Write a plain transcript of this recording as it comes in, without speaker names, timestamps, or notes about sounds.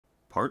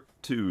Part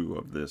 2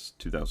 of this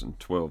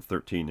 2012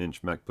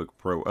 13-inch MacBook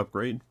Pro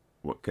upgrade.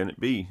 What can it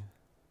be?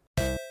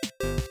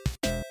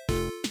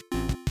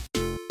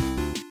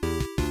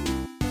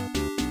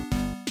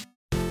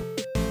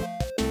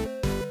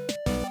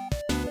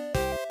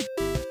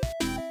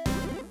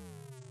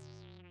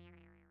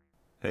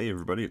 Hey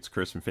everybody, it's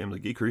Chris from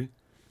FamilyGeekery,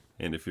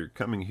 and if you're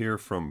coming here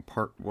from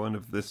part 1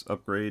 of this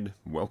upgrade,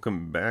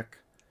 welcome back.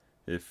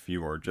 If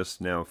you are just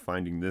now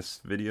finding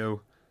this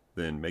video,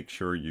 then make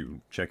sure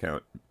you check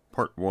out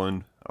part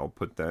 1. I'll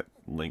put that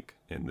link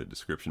in the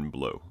description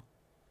below.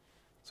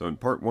 So in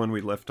part 1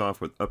 we left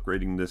off with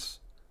upgrading this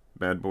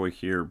bad boy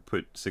here,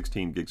 put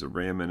 16 gigs of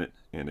RAM in it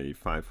and a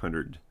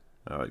 500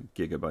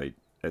 gigabyte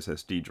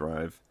SSD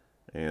drive,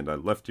 and I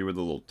left you with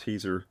a little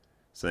teaser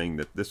saying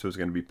that this was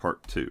going to be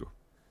part 2.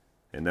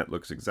 And that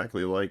looks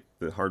exactly like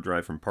the hard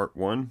drive from part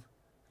 1,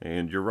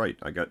 and you're right,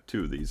 I got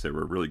 2 of these. They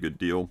were a really good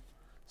deal,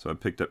 so I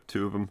picked up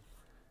 2 of them,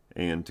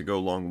 and to go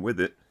along with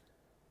it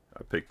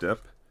I picked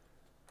up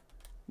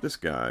this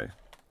guy,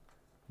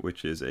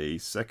 which is a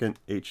second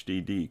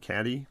HDD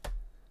caddy.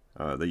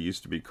 They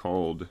used to be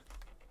called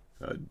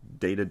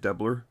Data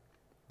Doubler,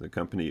 the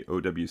company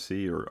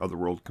OWC or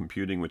Otherworld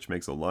Computing, which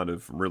makes a lot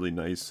of really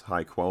nice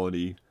high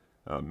quality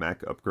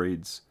Mac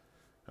upgrades.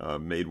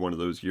 Made one of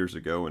those years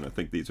ago, and I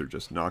think these are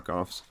just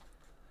knockoffs,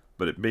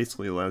 but it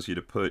basically allows you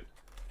to put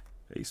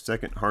a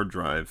second hard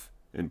drive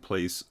in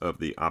place of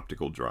the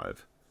optical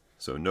drive.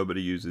 So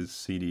nobody uses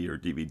CD or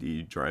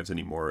DVD drives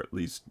anymore, at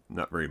least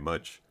not very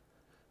much.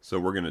 So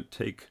we're going to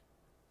take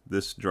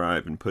this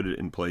drive and put it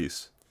in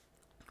place,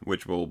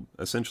 which will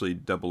essentially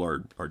double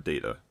our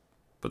data.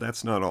 But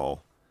that's not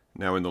all.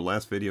 Now in the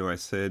last video I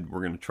said we're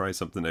going to try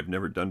something I've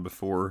never done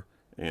before,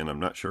 and I'm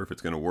not sure if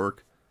it's going to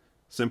work.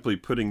 Simply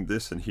putting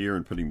this in here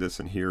and putting this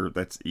in here,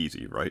 that's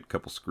easy, right?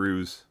 Couple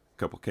screws,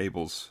 couple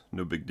cables,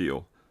 no big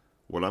deal.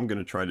 What I'm going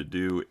to try to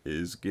do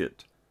is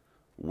get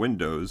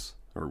Windows,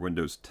 or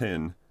Windows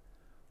 10,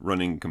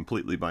 running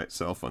completely by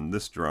itself on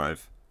this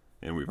drive,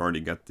 and we've already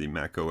got the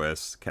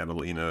macOS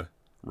Catalina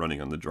running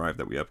on the drive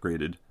that we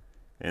upgraded,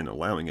 and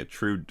allowing a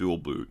true dual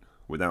boot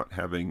without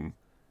having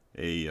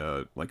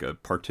a like a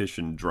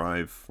partition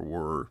drive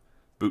for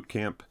boot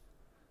camp.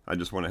 I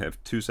just want to have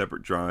 2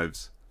 separate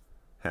drives,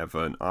 have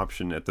an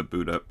option at the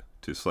boot up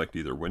to select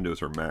either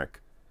Windows or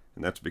Mac,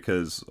 and that's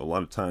because a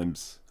lot of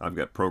times I've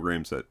got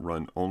programs that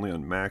run only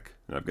on Mac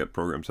and I've got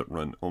programs that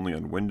run only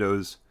on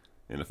Windows,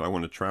 and if I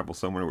want to travel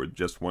somewhere with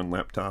just one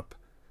laptop,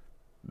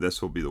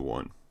 this will be the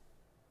one.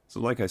 So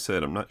like I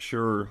said, I'm not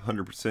sure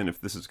 100% if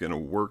this is going to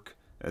work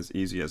as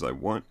easy as I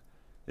want.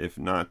 If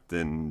not,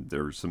 then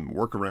there's some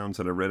workarounds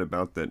that I read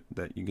about that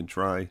you can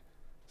try,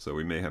 so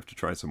we may have to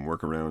try some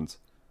workarounds.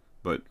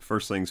 But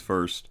first things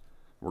first,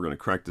 we're going to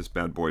crack this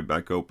bad boy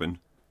back open.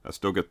 I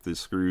still got the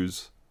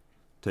screws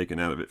taken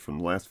out of it from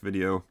the last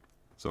video,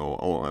 so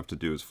all I'll have to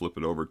do is flip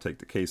it over, take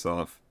the case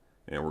off,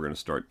 and we're going to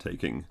start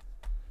taking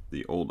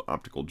the old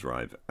optical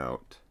drive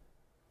out.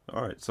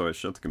 Alright, so I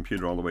shut the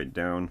computer all the way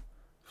down,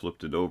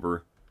 flipped it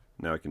over.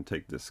 Now I can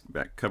take this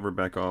back cover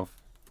back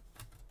off.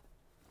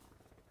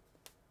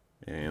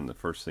 And the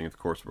first thing, of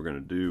course, we're going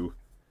to do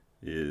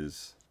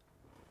is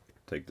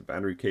take the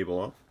battery cable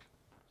off.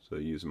 So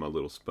using my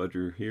little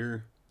spudger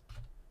here.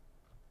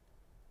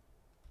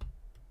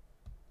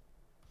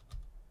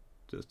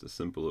 Just a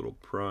simple little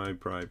pry.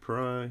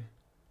 Bend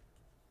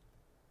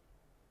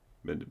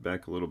it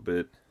back a little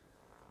bit.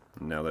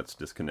 And now that's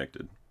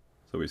disconnected.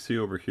 So we see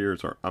over here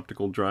is our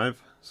optical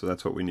drive. So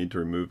that's what we need to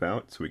remove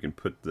out so we can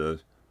put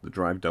the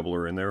drive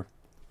doubler in there.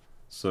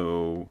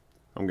 So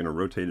I'm going to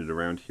rotate it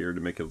around here to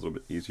make it a little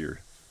bit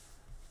easier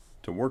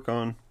to work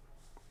on.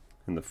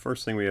 And the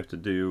first thing we have to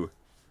do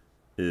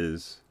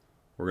is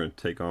we're going to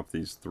take off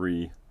these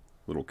 3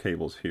 little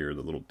cables here, the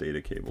little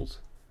data cables.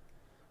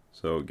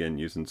 So again,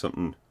 using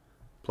something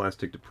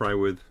plastic to pry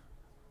with,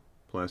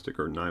 plastic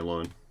or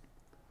nylon.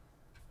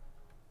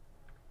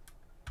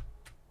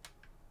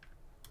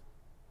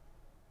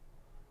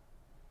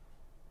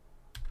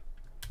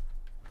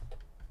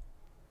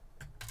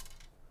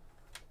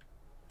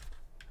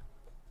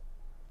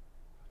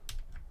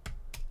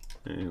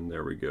 And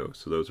there we go.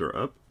 So those are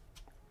up.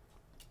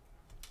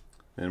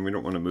 And we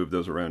don't want to move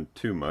those around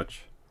too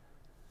much.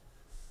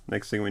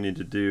 Next thing we need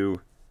to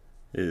do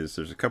is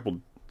there's a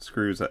couple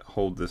screws that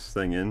hold this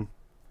thing in.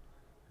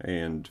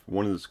 And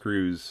one of the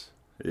screws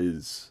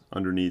is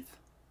underneath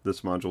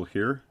this module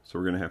here. So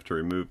we're going to have to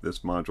remove this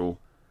module,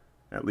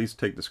 at least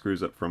take the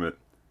screws up from it,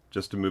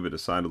 just to move it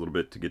aside a little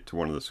bit to get to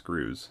one of the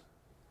screws.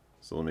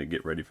 So let me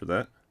get ready for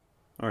that.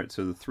 Alright,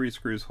 so the 3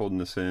 screws holding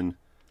this in,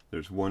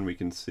 there's one we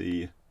can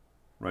see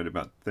right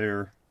about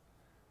there.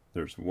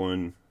 There's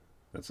one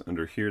that's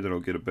under here that I'll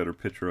get a better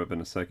picture of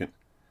in a second.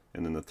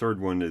 And then the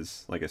third one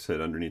is, like I said,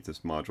 underneath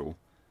this module.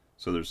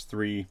 So there's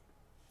 3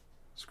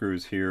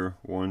 screws here,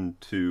 1,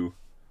 2,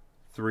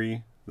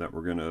 3, that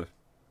we're going to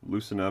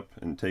loosen up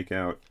and take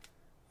out.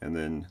 And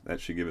then that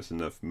should give us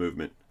enough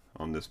movement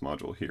on this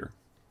module here.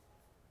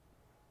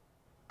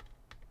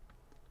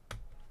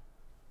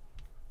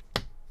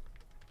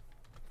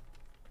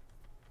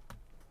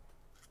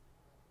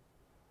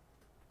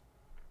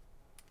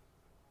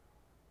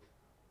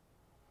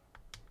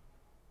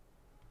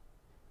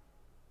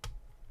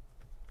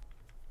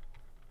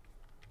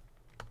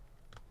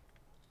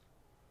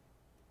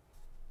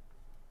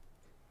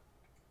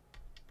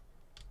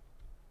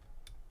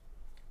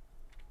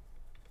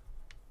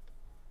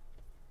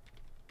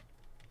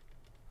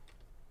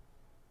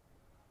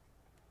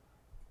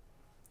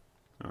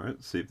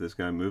 Let's see if this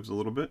guy moves a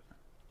little bit.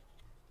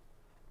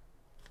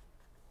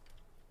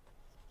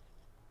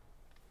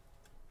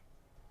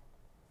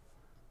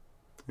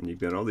 And you've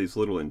got all these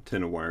little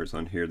antenna wires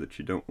on here that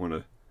you don't want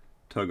to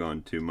tug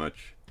on too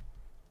much.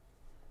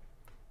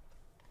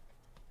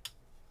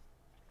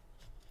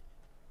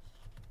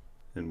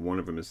 And one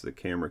of them is the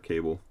camera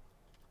cable.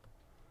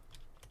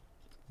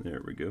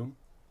 There we go.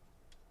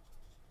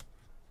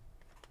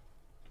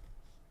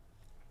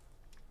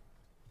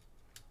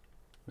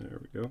 There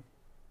we go.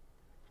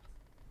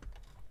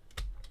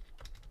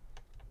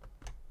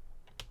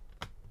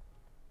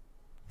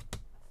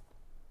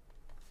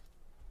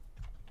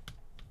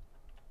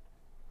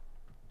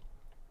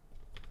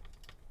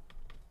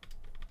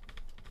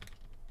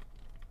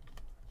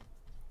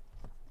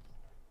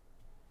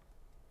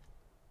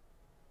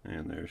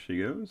 And there she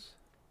goes.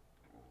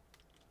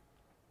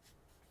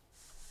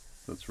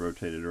 Let's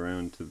rotate it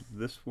around to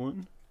this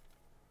one.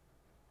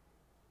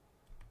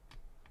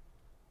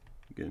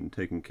 Again,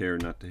 taking care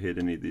not to hit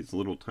any of these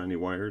little tiny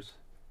wires.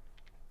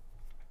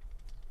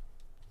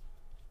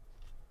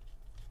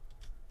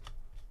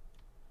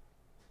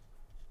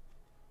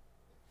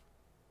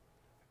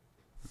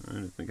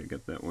 Alright, I think I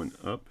got that one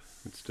up.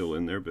 It's still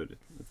in there, but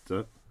it's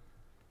up.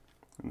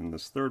 And then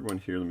this third one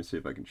here, let me see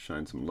if I can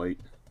shine some light.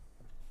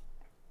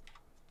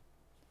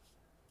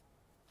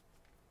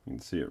 You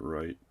can see it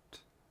right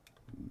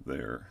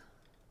there.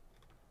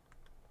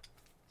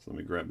 So let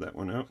me grab that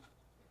one out.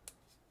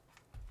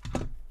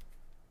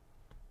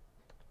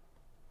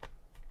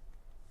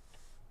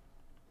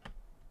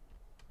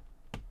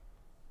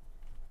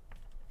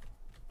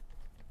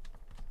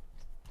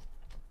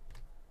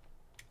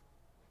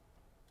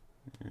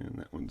 And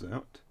that one's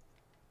out.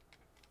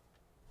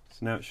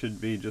 So now it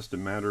should be just a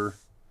matter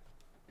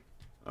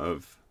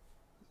of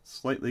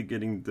slightly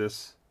getting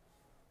this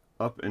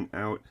up and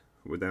out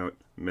without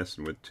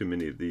messing with too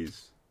many of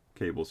these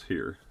cables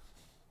here.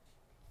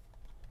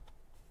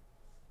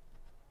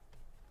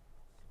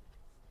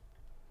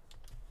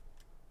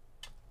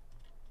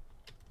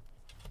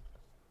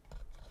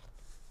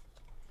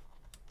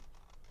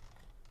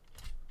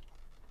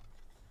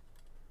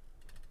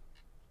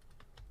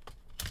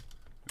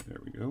 There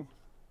we go.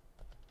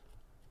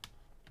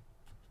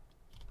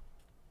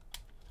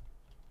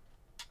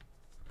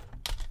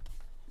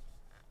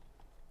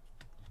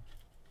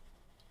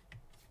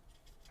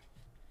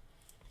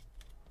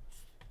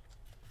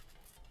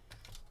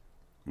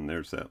 And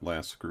there's that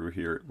last screw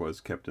here. It was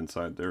kept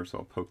inside there, so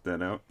I'll poke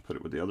that out, put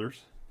it with the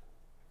others.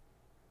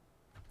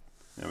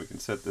 Now we can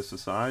set this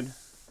aside.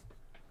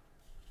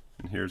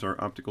 And here's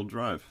our optical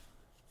drive.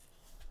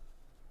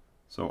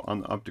 So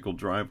on the optical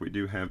drive we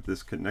do have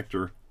this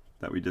connector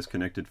that we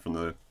disconnected from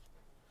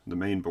the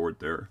main board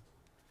there.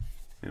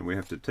 And we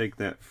have to take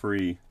that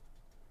free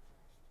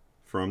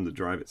from the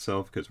drive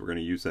itself because we're going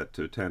to use that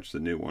to attach the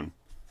new one.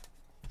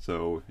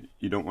 So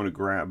you don't want to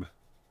grab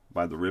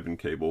by the ribbon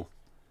cable.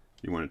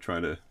 You want to try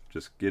to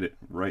just get it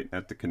right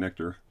at the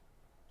connector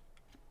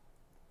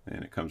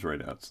and it comes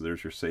right out. So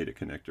there's your SATA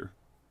connector.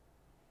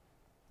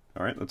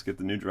 Alright, let's get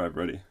the new drive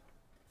ready.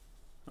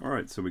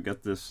 Alright, so we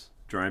got this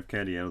drive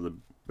caddy out of the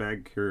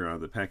bag here, out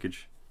of the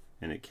package,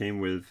 and it came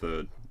with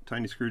a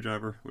tiny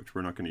screwdriver, which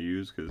we're not going to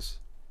use because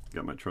I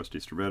got my trusty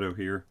stiletto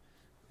here,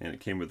 and it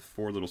came with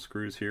 4 little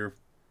screws here.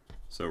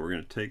 So we're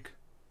going to take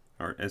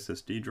our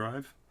SSD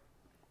drive,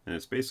 and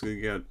it's basically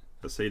got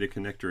a SATA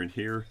connector in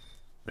here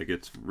that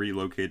gets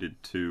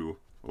relocated to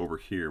over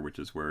here, which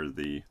is where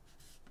the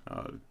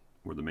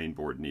main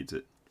board needs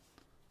it.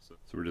 So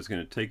we're just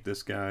going to take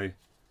this guy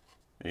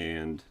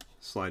and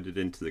slide it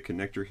into the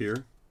connector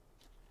here,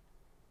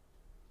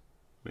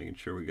 making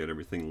sure we got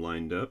everything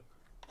lined up.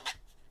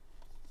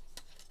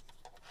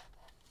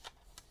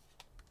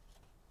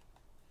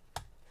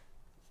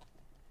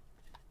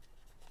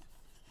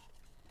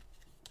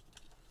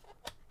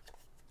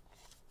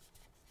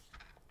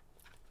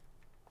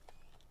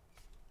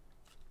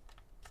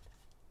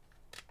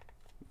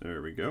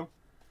 There we go.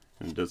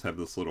 And it does have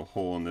this little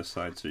hole on this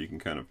side so you can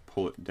kind of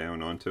pull it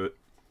down onto it.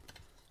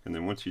 And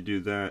then once you do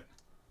that,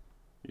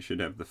 you should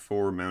have the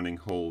 4 mounting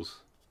holes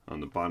on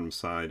the bottom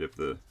side of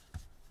the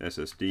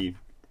SSD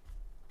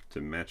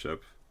to match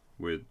up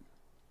with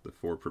the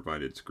 4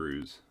 provided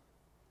screws.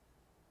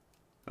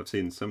 I've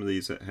seen some of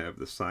these that have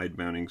the side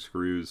mounting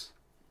screws.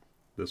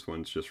 This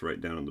one's just right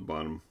down on the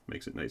bottom,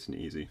 makes it nice and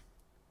easy.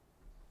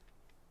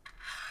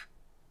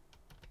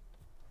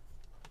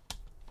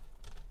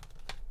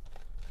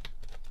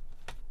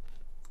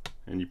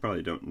 And you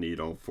probably don't need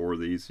all 4 of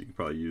these. You could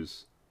probably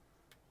use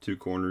 2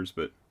 corners,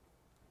 but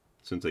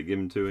since I give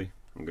them to me,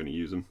 I'm going to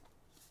use them.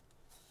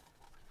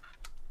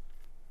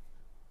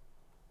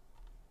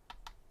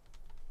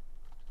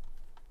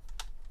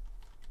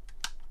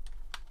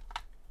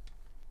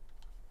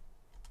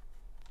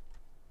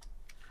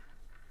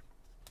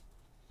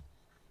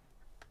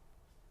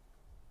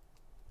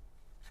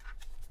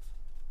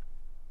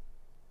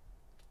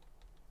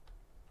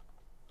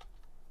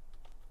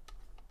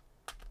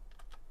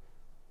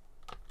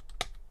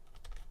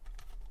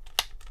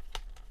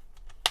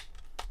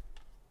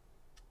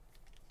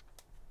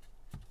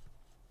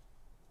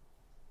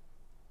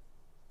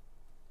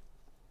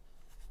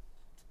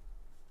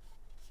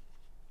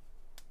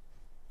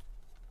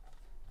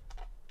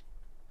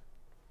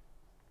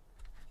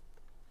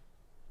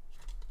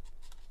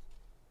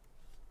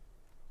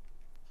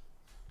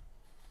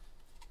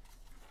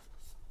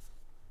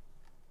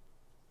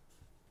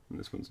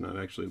 this one's not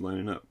actually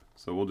lining up,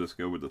 so we'll just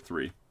go with the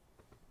 3.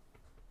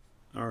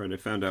 Alright, I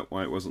found out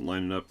why it wasn't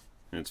lining up,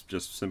 and it's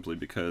just simply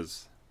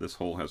because this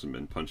hole hasn't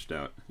been punched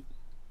out.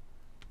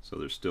 So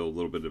there's still a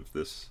little bit of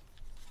this,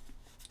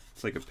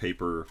 it's like a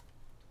paper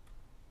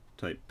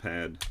type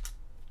pad.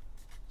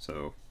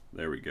 So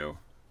there we go.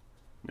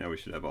 Now we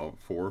should have all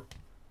 4.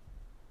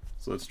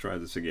 So let's try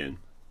this again.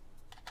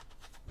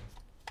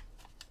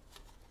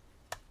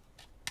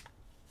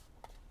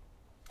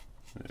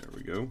 There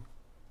we go.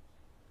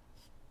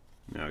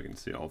 Now I can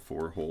see all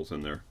 4 holes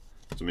in there.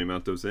 So let me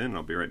mount those in and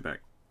I'll be right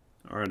back.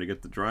 Alright, I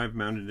got the drive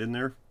mounted in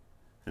there.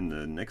 And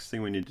the next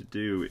thing we need to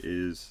do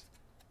is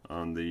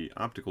on the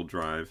optical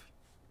drive,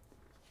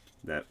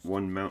 that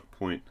one mount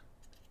point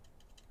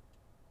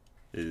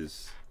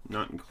is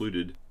not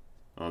included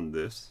on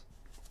this,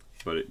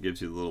 but it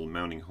gives you the little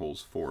mounting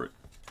holes for it.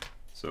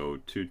 So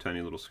 2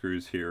 tiny little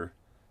screws here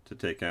to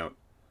take out.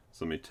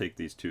 So let me take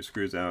these 2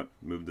 screws out,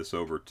 move this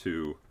over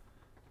to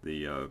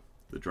the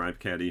drive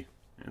caddy,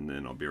 and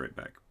then I'll be right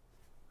back.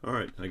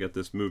 Alright, I got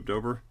this moved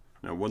over.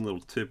 Now one little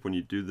tip when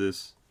you do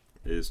this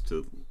is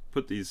to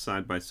put these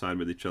side by side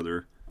with each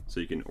other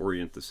so you can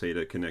orient the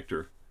SATA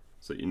connector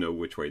so you know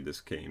which way this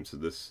came. So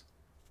this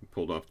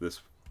pulled off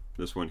this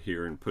one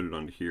here and put it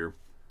onto here.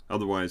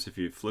 Otherwise, if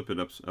you flip it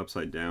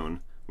upside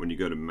down, when you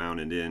go to mount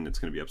it in, it's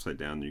going to be upside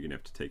down and you're going to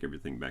have to take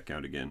everything back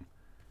out again.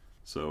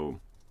 So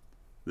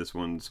this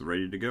one's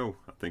ready to go.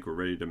 I think we're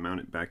ready to mount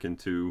it back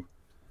into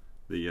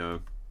the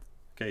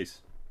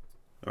case.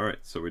 Alright,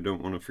 so we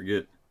don't want to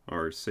forget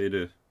our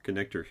SATA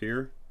connector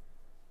here.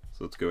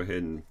 So let's go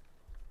ahead and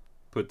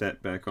put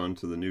that back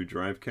onto the new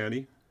drive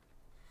caddy.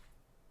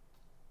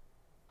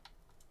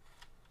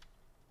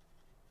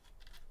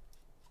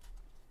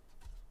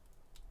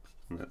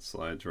 And that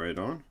slides right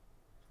on.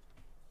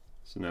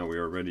 So now we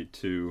are ready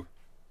to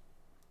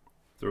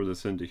throw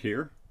this into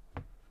here.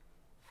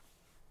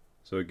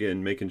 So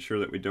again, making sure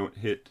that we don't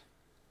hit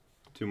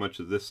too much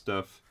of this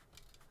stuff.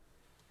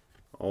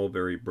 All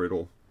very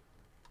brittle.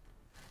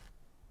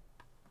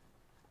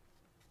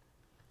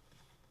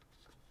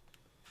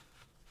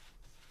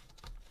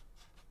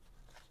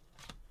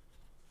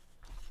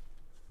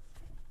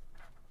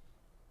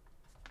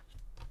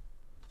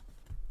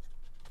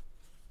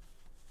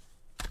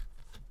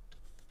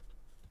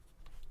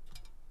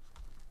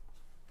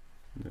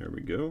 There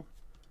we go.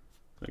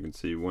 I can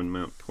see one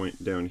mount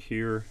point down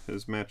here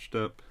is matched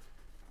up.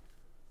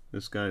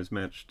 This guy's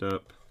matched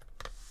up.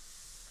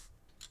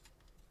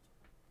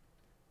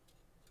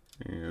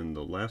 And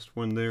the last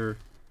one there,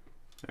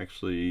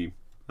 actually,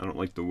 I don't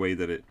like the way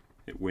that it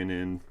went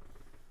in.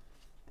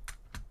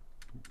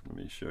 Let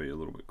me show you a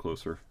little bit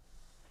closer.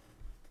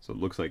 So it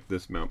looks like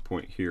this mount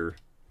point here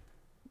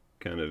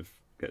kind of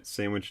got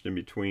sandwiched in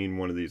between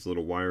one of these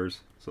little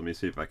wires. So let me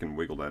see if I can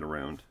wiggle that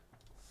around.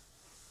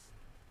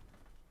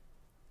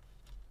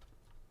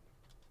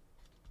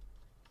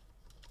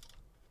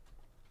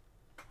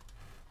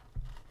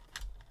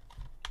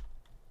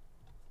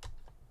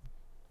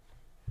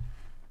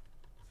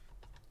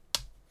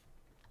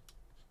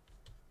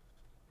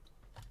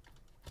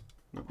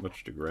 Not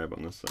much to grab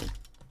on this thing.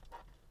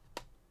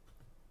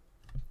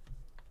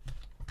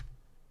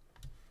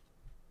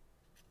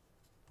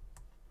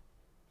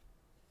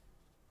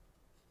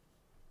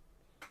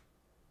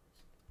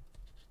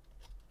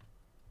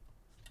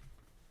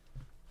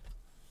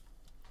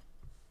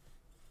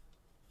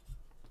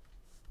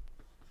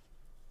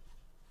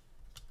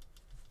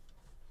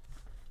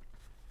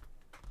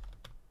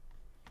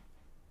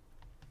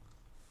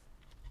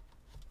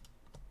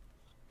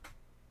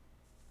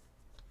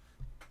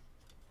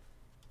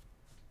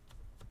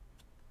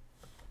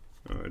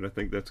 Alright, I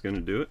think that's going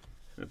to do it.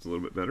 That's a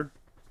little bit better.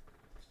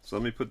 So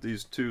let me put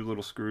these three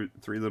little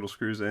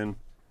screws in,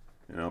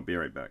 and I'll be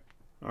right back.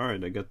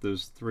 Alright, I got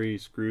those 3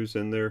 screws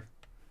in there.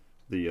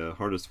 The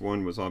hardest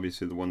one was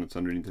obviously the one that's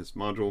underneath this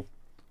module,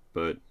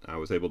 but I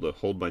was able to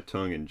hold my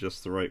tongue in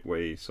just the right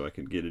way so I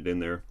could get it in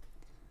there.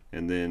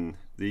 And then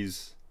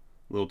these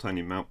little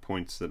tiny mount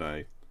points that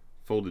I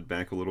folded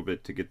back a little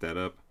bit to get that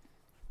up,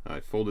 I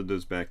folded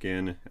those back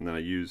in, and then I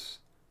use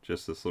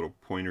just this little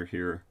pointer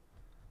here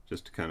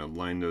just to kind of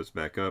line those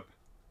back up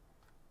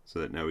so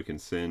that now we can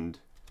send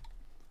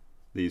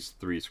these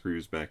 3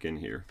 screws back in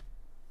here.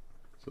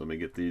 So let me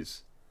get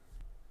these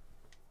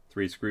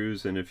 3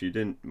 screws, and if you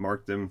didn't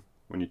mark them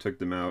when you took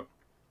them out,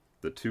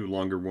 the 2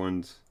 longer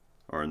ones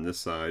are on this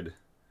side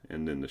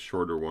and then the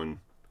shorter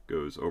one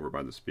goes over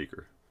by the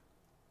speaker.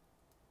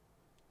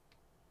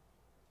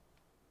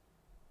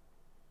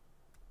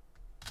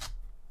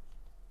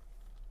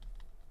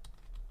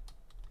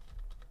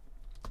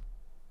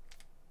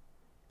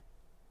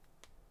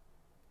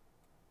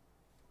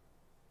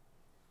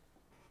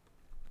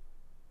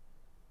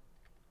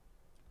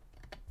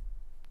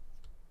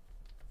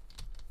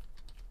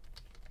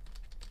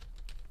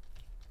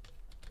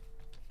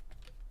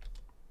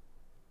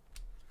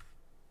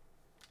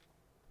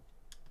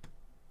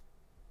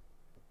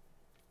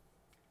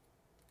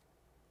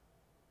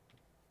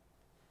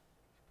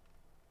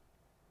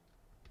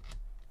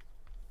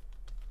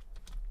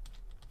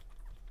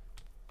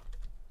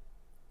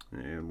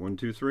 And 1,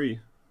 2, 3.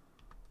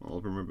 All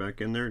of them are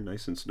back in there,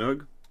 nice and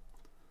snug.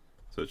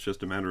 So it's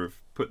just a matter of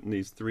putting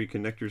these 3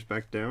 connectors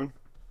back down.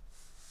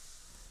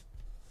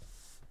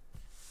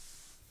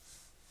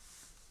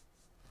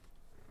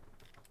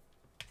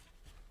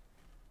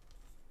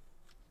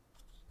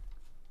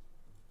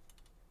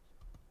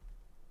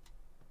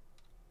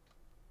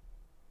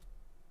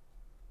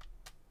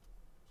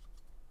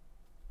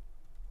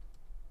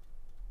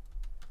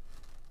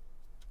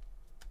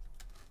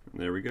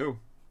 And there we go.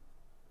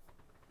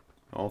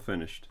 All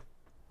finished.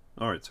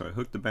 Alright, so I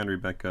hooked the battery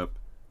back up,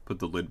 put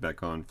the lid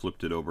back on,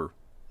 flipped it over.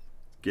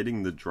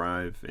 Getting the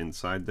drive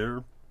inside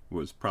there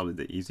was probably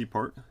the easy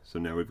part. So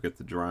now we've got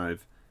the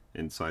drive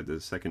inside the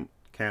second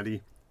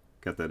caddy,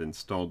 got that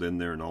installed in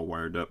there and all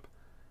wired up.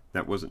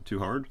 That wasn't too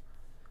hard.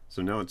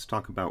 So now let's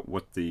talk about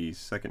what the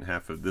second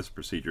half of this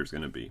procedure is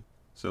going to be.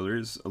 So there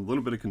is a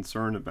little bit of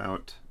concern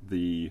about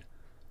the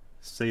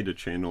SATA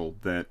channel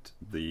that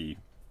the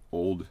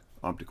old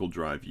optical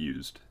drive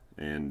used,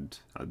 and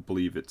I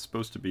believe it's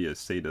supposed to be a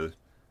SATA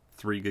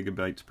 3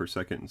 gigabytes per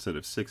second instead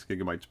of 6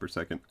 gigabytes per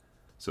second,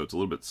 so it's a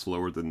little bit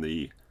slower than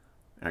the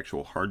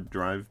actual hard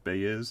drive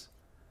bay is,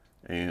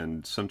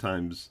 and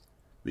sometimes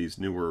these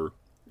newer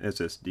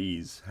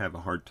SSDs have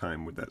a hard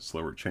time with that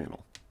slower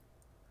channel.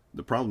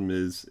 The problem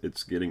is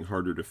it's getting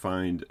harder to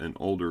find an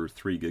older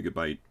 3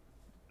 gigabyte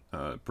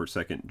per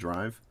second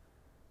drive,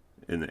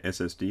 in the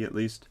SSD at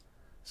least,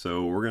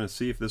 so we're going to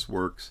see if this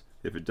works.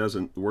 If it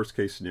doesn't, the worst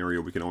case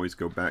scenario, we can always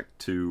go back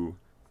to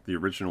the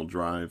original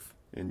drive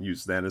and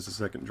use that as a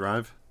second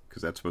drive,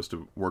 because that's supposed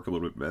to work a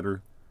little bit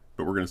better.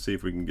 But we're going to see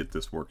if we can get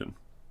this working.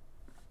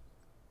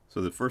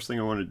 So the first thing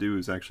I want to do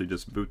is actually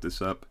just boot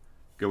this up,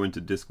 go into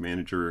Disk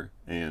Manager,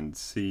 and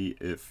see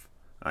if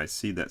I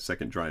see that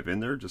second drive in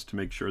there, just to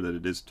make sure that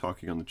it is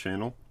talking on the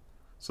channel.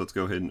 So let's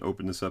go ahead and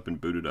open this up and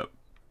boot it up.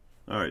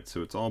 Alright,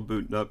 so it's all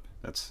booted up.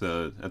 That's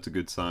a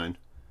good sign.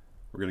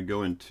 We're going to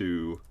go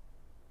into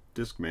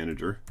Disk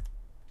Manager,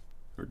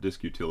 or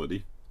Disk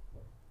Utility,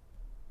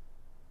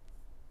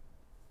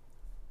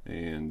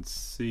 and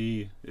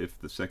see if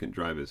the second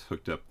drive is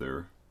hooked up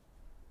there.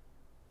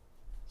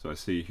 So I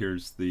see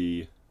here's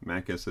the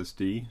Mac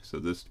SSD, so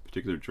this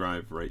particular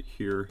drive right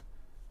here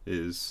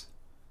is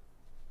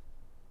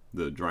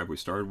the drive we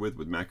started with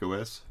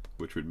macOS,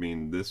 which would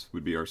mean this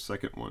would be our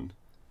second one.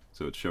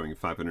 So it's showing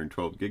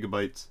 512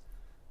 gigabytes.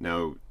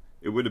 Now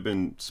it would have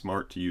been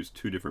smart to use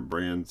 2 different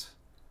brands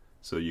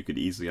so you could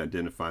easily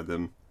identify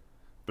them,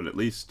 but at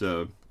least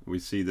we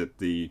see that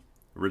the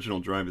original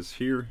drive is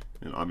here,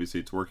 and obviously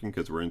it's working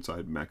because we're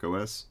inside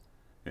macOS,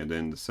 and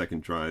then the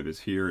second drive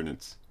is here and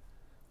it's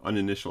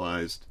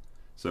uninitialized.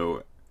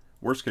 So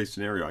worst case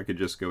scenario, I could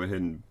just go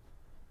ahead and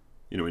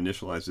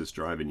initialize this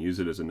drive and use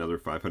it as another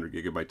 500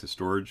 gigabytes of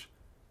storage,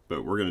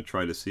 but we're going to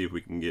try to see if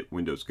we can get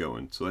Windows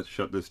going. So let's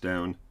shut this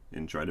down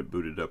and try to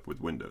boot it up with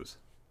Windows.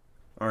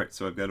 Alright,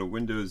 so I've got a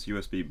Windows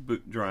USB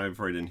boot drive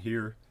right in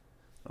here.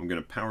 I'm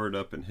going to power it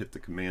up and hit the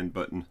command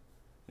button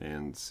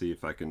and see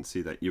if I can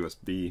see that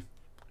USB,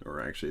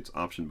 or actually it's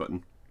option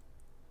button.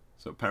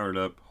 So power it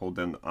up, hold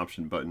down the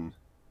option button,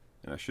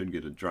 and I should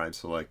get a drive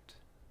select.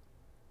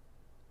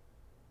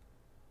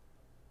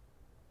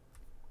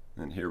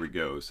 And here we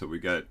go. So we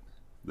got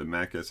the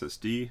Mac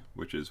SSD,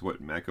 which is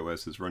what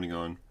macOS is running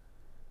on.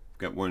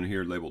 Got one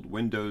here labeled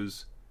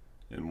Windows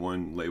and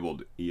one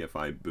labeled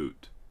EFI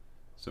boot.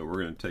 So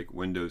we're going to take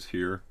Windows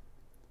here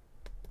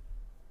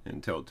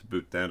and tell it to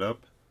boot that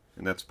up.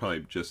 And that's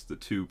probably just the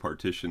 2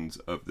 partitions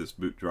of this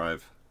boot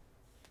drive.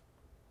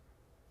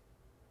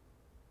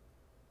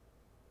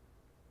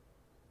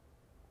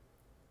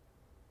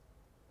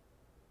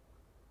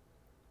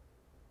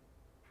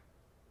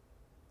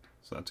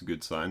 So that's a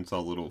good sign. Saw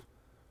a little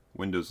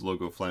Windows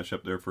logo flash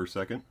up there for a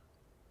second.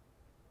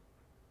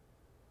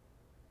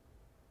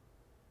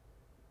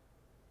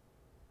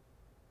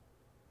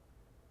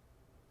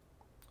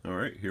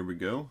 Alright, here we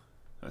go.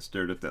 I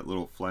stared at that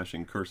little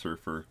flashing cursor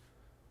for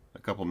a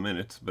couple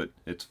minutes, but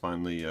it's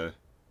finally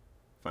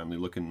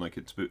looking like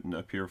it's booting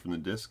up here from the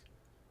disk.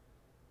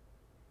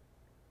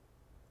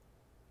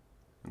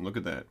 And look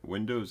at that,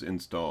 Windows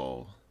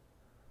install.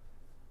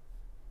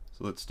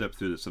 So let's step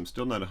through this. I'm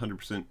still not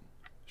 100%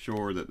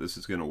 sure that this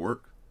is going to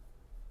work.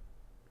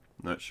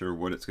 Not sure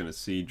what it's going to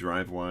see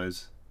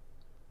drive-wise,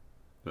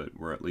 but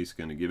we're at least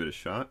going to give it a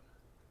shot.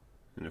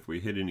 And if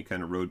we hit any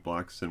kind of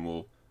roadblocks, then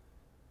we'll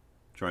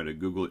try to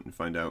Google it and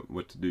find out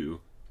what to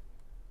do.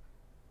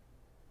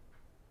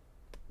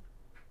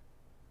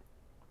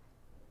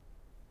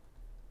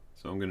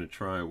 So I'm going to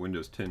try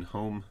Windows 10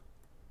 Home.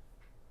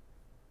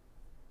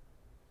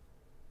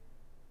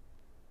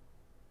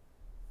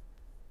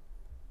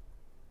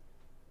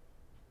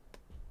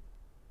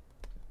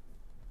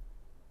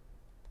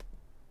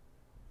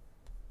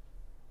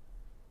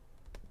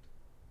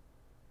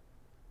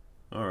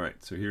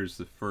 Alright, so here's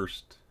the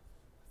first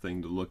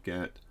thing to look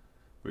at.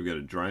 We've got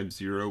a drive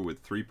 0 with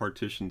 3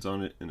 partitions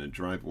on it and a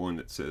drive 1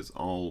 that says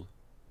all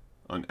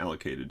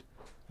unallocated.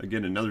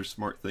 Again, another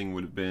smart thing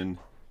would have been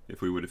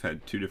if we would have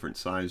had 2 different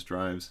size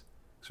drives,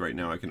 So right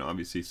now I can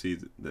obviously see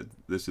that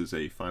this is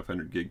a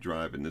 500 gig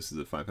drive and this is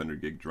a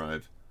 500 gig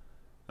drive.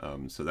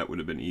 So that would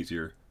have been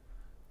easier.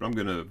 But I'm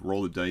going to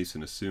roll the dice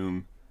and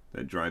assume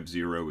that drive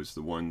 0 is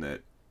the one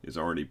that is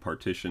already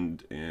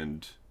partitioned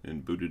and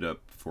booted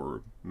up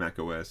for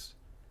macOS,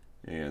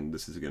 and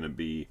this is going to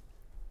be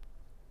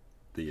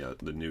the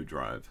new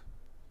drive.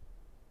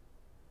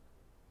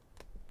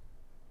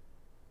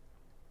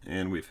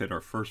 And we've hit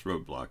our first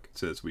roadblock. It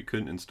says we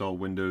couldn't install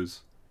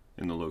Windows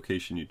in the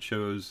location you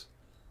chose.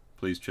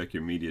 Please check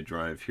your media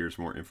drive. Here's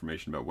more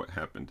information about what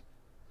happened.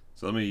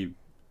 So let me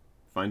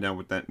find out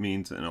what that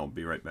means and I'll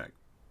be right back.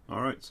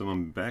 Alright, so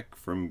I'm back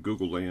from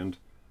Google Land,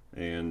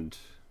 and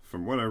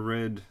from what I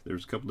read,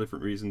 there's a couple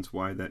different reasons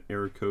why that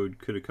error code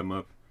could have come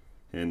up,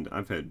 and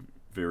I've had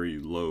very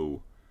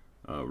low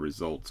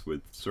results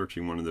with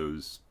searching one of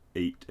those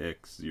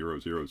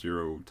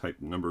 8x000 type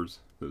numbers,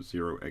 those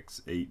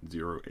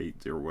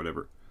 0x8080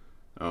 whatever.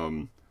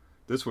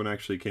 This one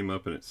actually came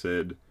up and it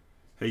said,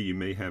 hey, you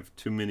may have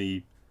too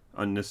many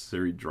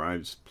unnecessary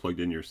drives plugged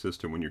in your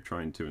system when you're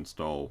trying to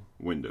install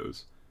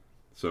Windows.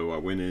 So I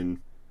went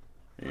in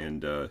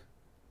and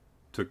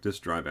took this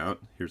drive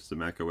out. Here's the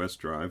macOS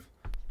drive.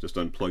 Just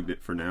unplugged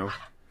it for now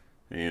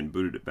and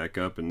booted it back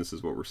up, and this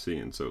is what we're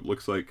seeing. So it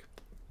looks like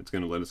it's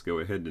going to let us go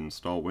ahead and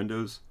install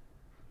Windows.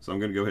 So I'm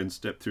going to go ahead and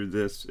step through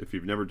this. If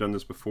you've never done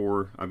this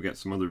before, I've got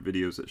some other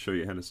videos that show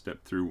you how to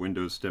step through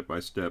Windows step by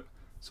step,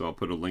 so I'll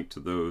put a link to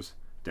those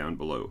down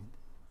below.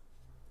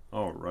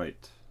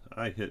 Alright,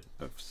 I hit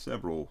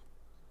several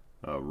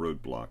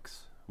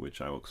roadblocks, which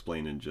I will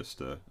explain in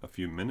just a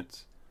few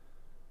minutes,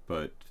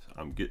 but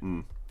I'm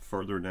getting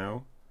further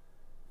now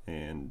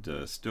and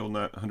still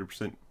not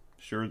 100%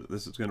 sure that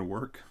this is going to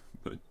work,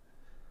 but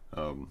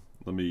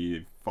let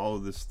me follow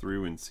this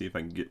through and see if I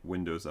can get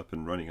Windows up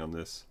and running on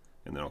this,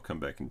 and then I'll come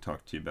back and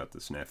talk to you about the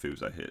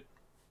snafus I hit.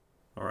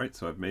 Alright,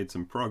 so I've made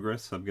some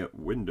progress. I've got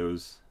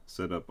Windows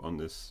set up on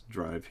this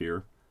drive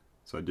here,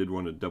 so I did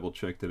want to double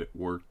check that it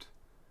worked.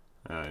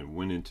 I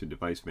went into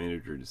Device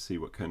Manager to see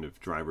what kind of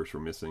drivers were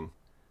missing,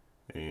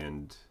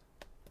 and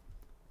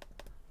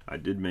I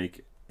did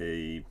make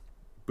a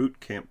Boot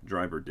Camp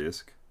driver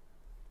disk,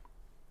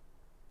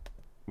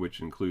 which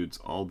includes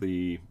all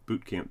the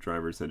Boot Camp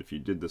drivers that if you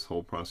did this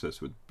whole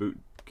process with Boot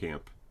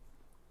Camp,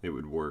 it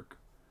would work.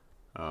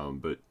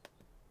 But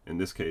in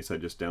this case, I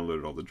just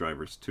downloaded all the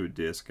drivers to a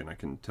disk, and I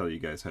can tell you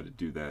guys how to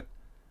do that.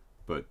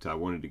 But I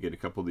wanted to get a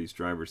couple of these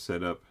drivers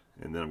set up,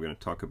 and then I'm going to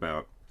talk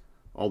about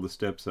all the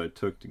steps I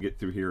took to get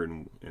through here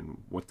and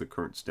what the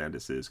current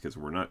status is, because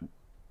we're not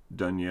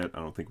done yet. I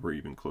don't think we're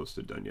even close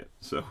to done yet.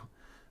 So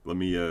let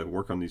me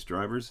work on these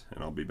drivers,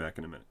 and I'll be back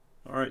in a minute.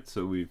 Alright,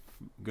 so we've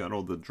got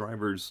all the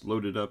drivers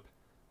loaded up,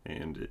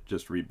 and it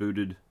just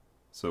rebooted.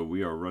 So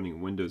we are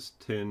running Windows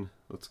 10.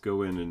 Let's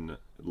go in and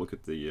look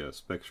at the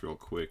specs real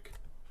quick,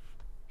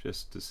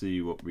 just to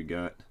see what we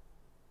got.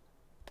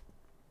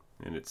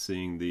 And it's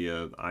seeing the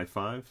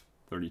i5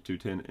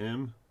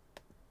 3210M.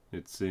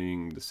 It's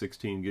seeing the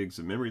 16 gigs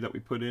of memory that we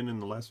put in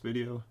the last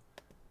video,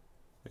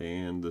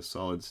 and the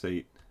solid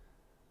state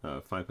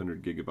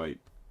 500 gigabyte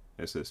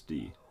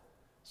SSD.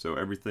 So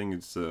everything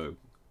is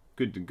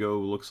good to go,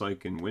 looks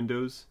like, in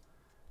Windows.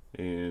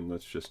 And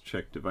let's just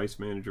check Device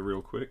Manager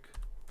real quick,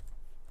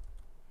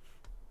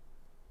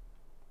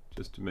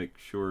 just to make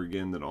sure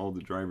again that all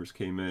the drivers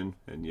came in,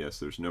 and yes,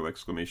 there's no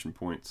exclamation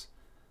points.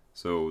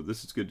 So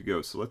this is good to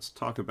go. So let's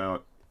talk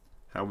about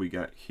how we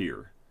got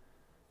here.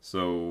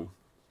 So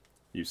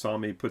you saw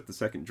me put the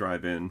second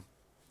drive in,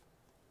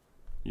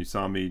 you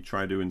saw me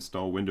try to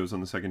install Windows on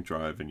the second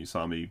drive, and you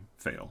saw me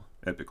fail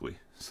epically.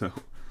 So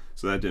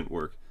that didn't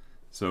work.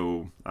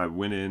 So I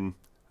went in,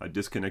 I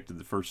disconnected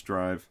the first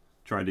drive,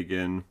 tried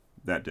again,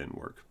 that didn't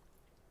work.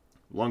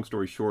 Long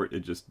story short, it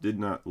just did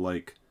not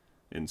like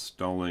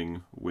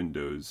installing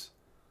Windows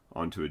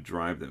onto a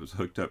drive that was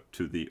hooked up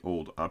to the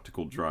old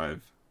optical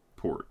drive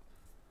port.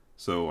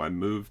 So I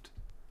moved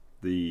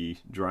the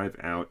drive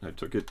out, I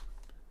took it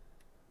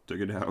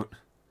out,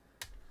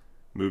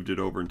 moved it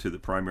over into the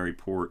primary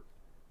port,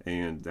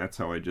 and that's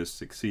how I just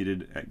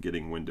succeeded at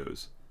getting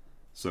Windows.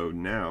 So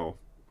now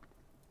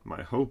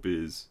my hope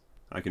is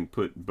I can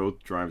put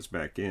both drives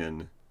back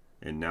in,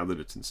 and now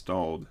that it's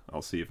installed,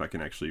 I'll see if I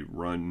can actually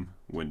run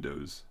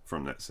Windows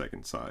from that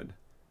second side.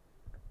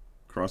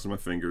 Crossing my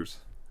fingers,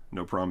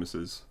 no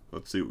promises.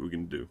 Let's see what we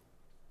can do.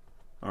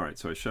 Alright,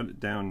 so I shut it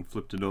down,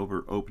 flipped it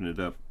over, opened it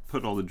up,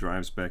 put all the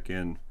drives back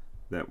in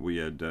that we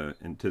had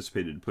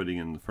anticipated putting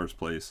in the first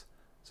place.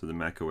 So the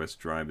macOS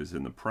drive is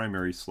in the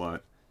primary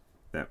slot.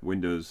 That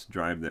Windows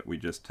drive that we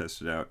just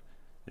tested out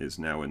is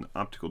now in the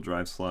optical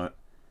drive slot.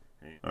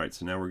 Alright,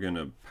 so now we're going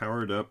to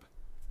power it up,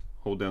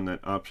 hold down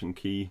that option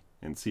key,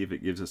 and see if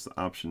it gives us the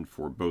option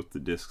for both the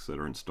disks that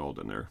are installed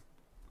in there.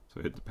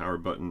 So hit the power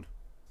button,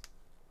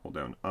 hold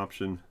down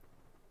option,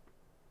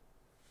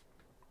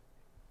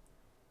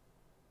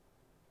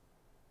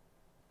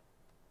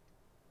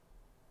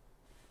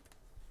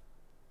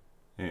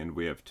 and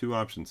we have two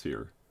options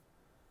here.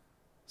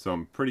 So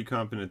I'm pretty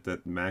confident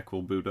that Mac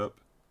will boot up.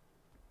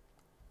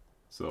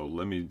 So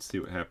let me see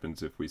what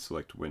happens if we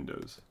select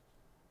Windows.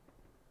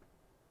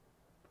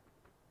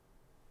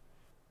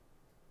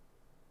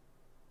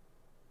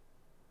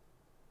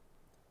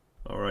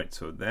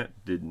 Alright, so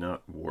that did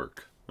not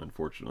work,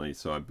 unfortunately.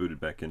 So I booted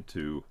back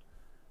into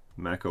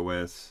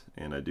macOS,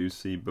 and I do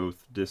see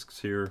both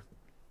disks here.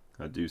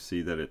 I do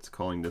see that it's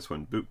calling this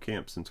one Boot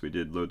Camp, since we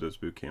did load those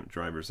Boot Camp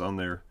drivers on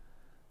there,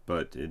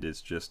 but it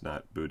is just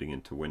not booting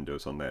into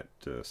Windows on that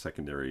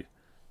secondary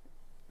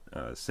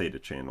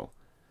SATA channel.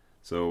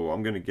 So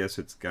I'm going to guess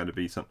it's got to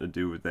be something to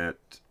do with that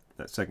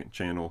second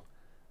channel.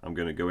 I'm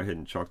going to go ahead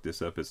and chalk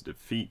this up as a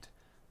defeat,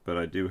 but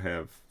I do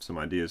have some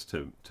ideas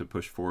to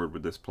push forward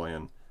with this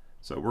plan.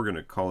 So we're going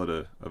to call it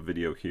a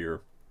video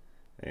here,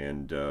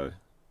 and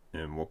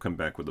we'll come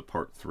back with a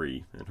part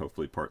 3, and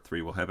hopefully part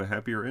 3 will have a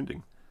happier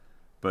ending.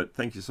 But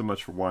thank you so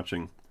much for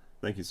watching.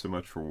 Thank you so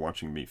much for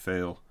watching me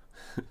fail.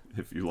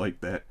 If you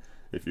like that,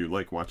 if you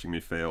like watching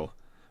me fail,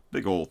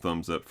 big old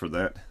thumbs up for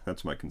that.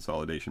 That's my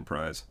consolidation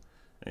prize.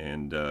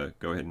 And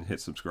go ahead and hit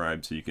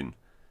subscribe so you can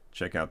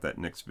check out that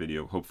next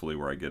video, hopefully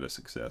where I get a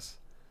success.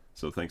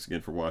 So thanks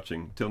again for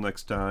watching. Till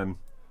next time,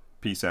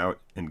 peace out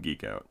and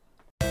geek out.